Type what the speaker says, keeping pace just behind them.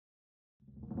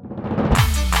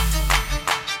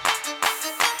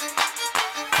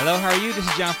Hello, how are you? This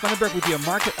is John Funderburk with your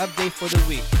market update for the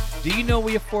week. Do you know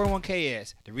where your 401k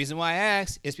is? The reason why I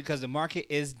ask is because the market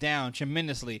is down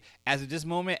tremendously. As of this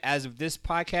moment, as of this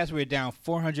podcast, we're down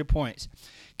 400 points.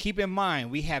 Keep in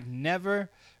mind, we have never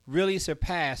really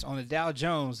surpassed on the Dow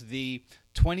Jones the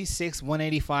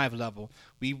 26,185 level.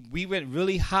 We went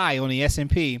really high on the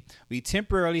S&P. We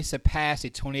temporarily surpassed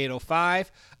the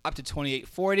 2805 up to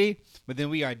 2840, but then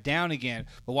we are down again.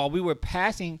 But while we were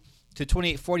passing to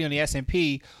 2840 on the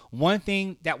S&P, one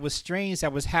thing that was strange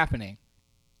that was happening,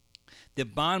 the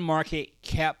bond market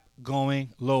kept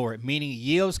going lower, meaning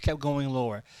yields kept going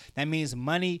lower. That means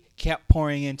money kept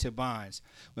pouring into bonds.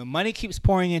 When money keeps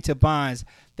pouring into bonds,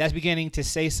 that's beginning to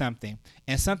say something.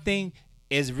 And something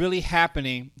is really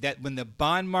happening, that when the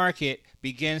bond market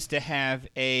begins to have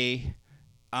a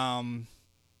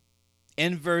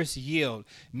inverse yield,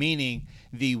 meaning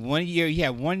the 1 year, you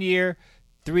have 1 year,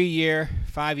 3 year,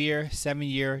 5 year, 7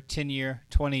 year, 10 year,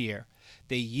 20 year.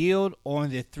 The yield on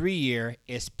the 3 year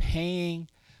is paying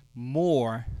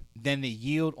more than the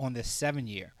yield on the 7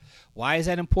 year. Why is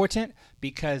that important?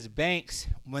 Because banks,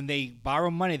 when they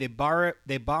borrow money, they borrow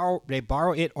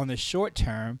it on the short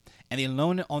term and they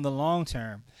loan it on the long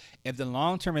term. If the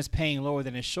long term is paying lower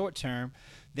than the short term,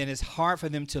 then it's hard for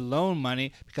them to loan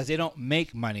money because they don't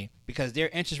make money, because their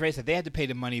interest rates that they have to pay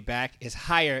the money back is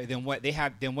higher than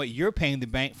what you're paying the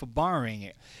bank for borrowing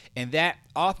it. And that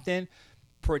often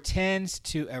portends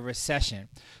to a recession.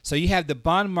 So you have the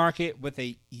bond market with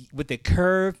the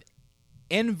curve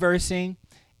inversing,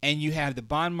 and you have the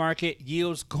bond market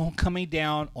yields coming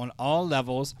down on all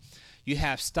levels. You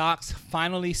have stocks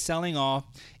finally selling off,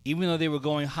 even though they were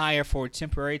going higher for a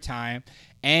temporary time.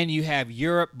 And you have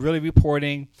Europe really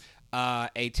reporting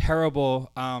a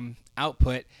terrible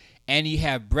output. And you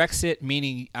have Brexit,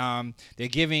 meaning they're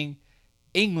giving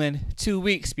England 2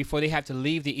 weeks before they have to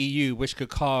leave the EU, which could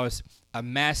cause a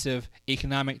massive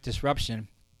economic disruption.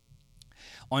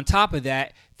 On top of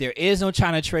that, there is no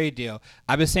China trade deal.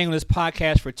 I've been saying on this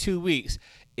podcast for 2 weeks,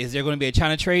 is there going to be a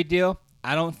China trade deal?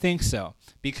 I don't think so,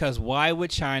 because why would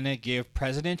China give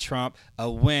President Trump a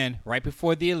win right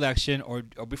before the election or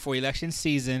before election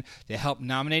season to help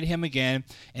nominate him again,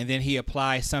 and then he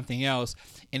applies something else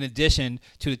in addition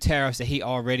to the tariffs that he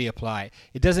already applied?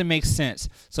 It doesn't make sense.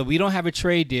 So we don't have a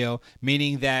trade deal,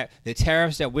 meaning that the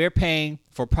tariffs that we're paying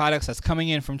for products that's coming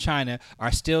in from China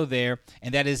are still there,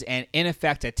 and that is in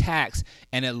effect a tax,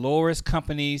 and it lowers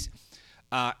companies'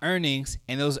 earnings,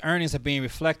 and those earnings are being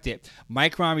reflected.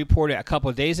 Micron reported a couple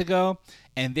of days ago,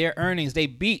 and their earnings, they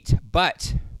beat,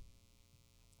 but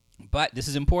this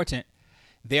is important,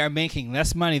 they are making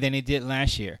less money than they did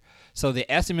last year. So the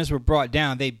estimates were brought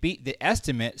down. They beat the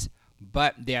estimates,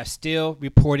 but they are still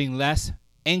reporting less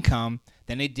income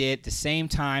than they did the same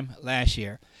time last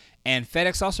year. And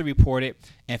FedEx also reported,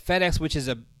 and FedEx, which is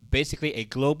basically a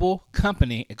global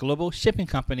company, a global shipping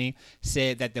company,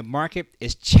 said that the market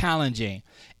is challenging,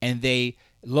 and they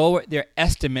lowered their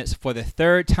estimates for the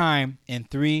third time in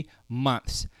 3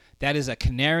 months. That is a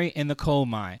canary in the coal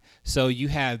mine. So you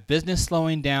have business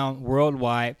slowing down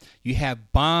worldwide. You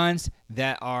have bonds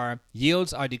that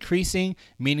yields are decreasing,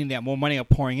 meaning that more money are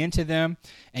pouring into them.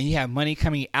 And you have money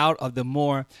coming out of the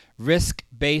more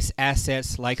risk-based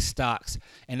assets like stocks.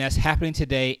 And that's happening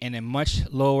today in a much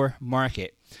lower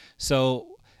market.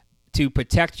 So to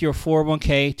protect your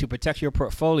 401k, to protect your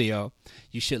portfolio,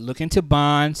 you should look into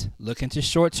bonds, look into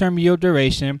short-term yield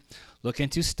duration, look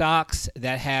into stocks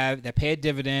that pay a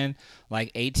dividend like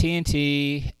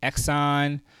AT&T,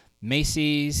 Exxon,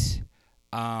 Macy's,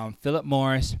 Philip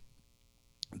Morris,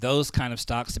 those kind of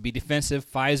stocks to be defensive.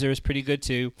 Pfizer is pretty good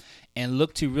too. And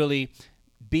look to really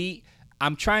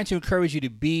I'm trying to encourage you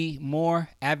to be more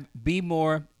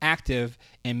active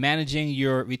in managing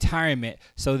your retirement,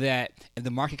 so that if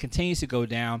the market continues to go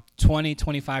down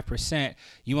 20-25%,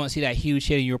 you won't see that huge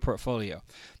hit in your portfolio.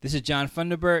 This is John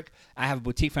Funderburk. I have a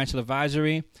boutique financial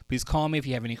advisory. Please call me if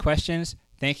you have any questions.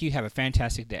 Thank you. Have a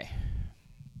fantastic day.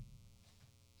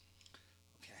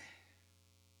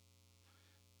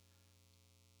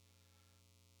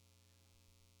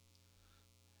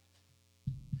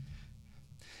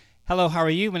 Hello, how are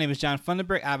you? My name is John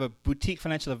Funderburk. I have a boutique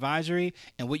financial advisory,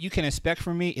 and what you can expect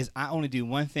from me is I only do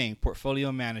one thing: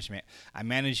 portfolio management. I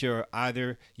manage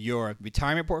either your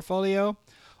retirement portfolio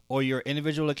or your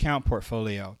individual account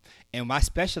portfolio. And I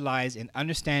specialize in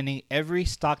understanding every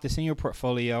stock that's in your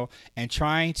portfolio and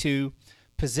trying to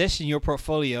position your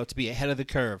portfolio to be ahead of the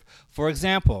curve. For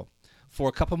example, For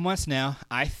a couple months now,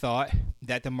 I thought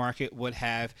that the market would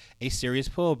have a serious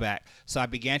pullback. So I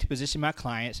began to position my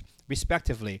clients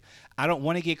respectively. I don't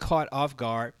want to get caught off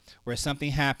guard where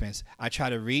something happens. I try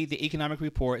to read the economic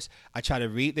reports. I try to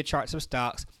read the charts of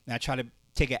stocks, and I try to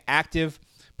take an active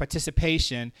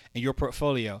participation in your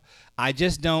portfolio. I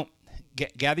just don't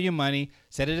gather your money,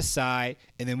 set it aside,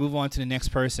 and then move on to the next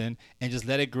person and just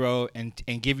let it grow and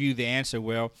give you the answer.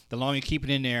 Well, the longer you keep it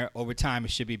in there, over time,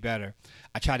 it should be better.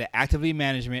 I try to actively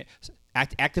manage it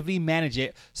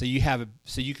so you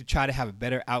can try to have a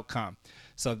better outcome.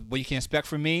 So what you can expect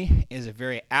from me is a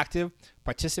very active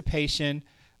participation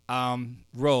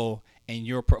role in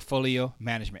your portfolio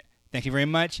management. Thank you very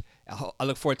much. I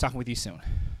look forward to talking with you soon.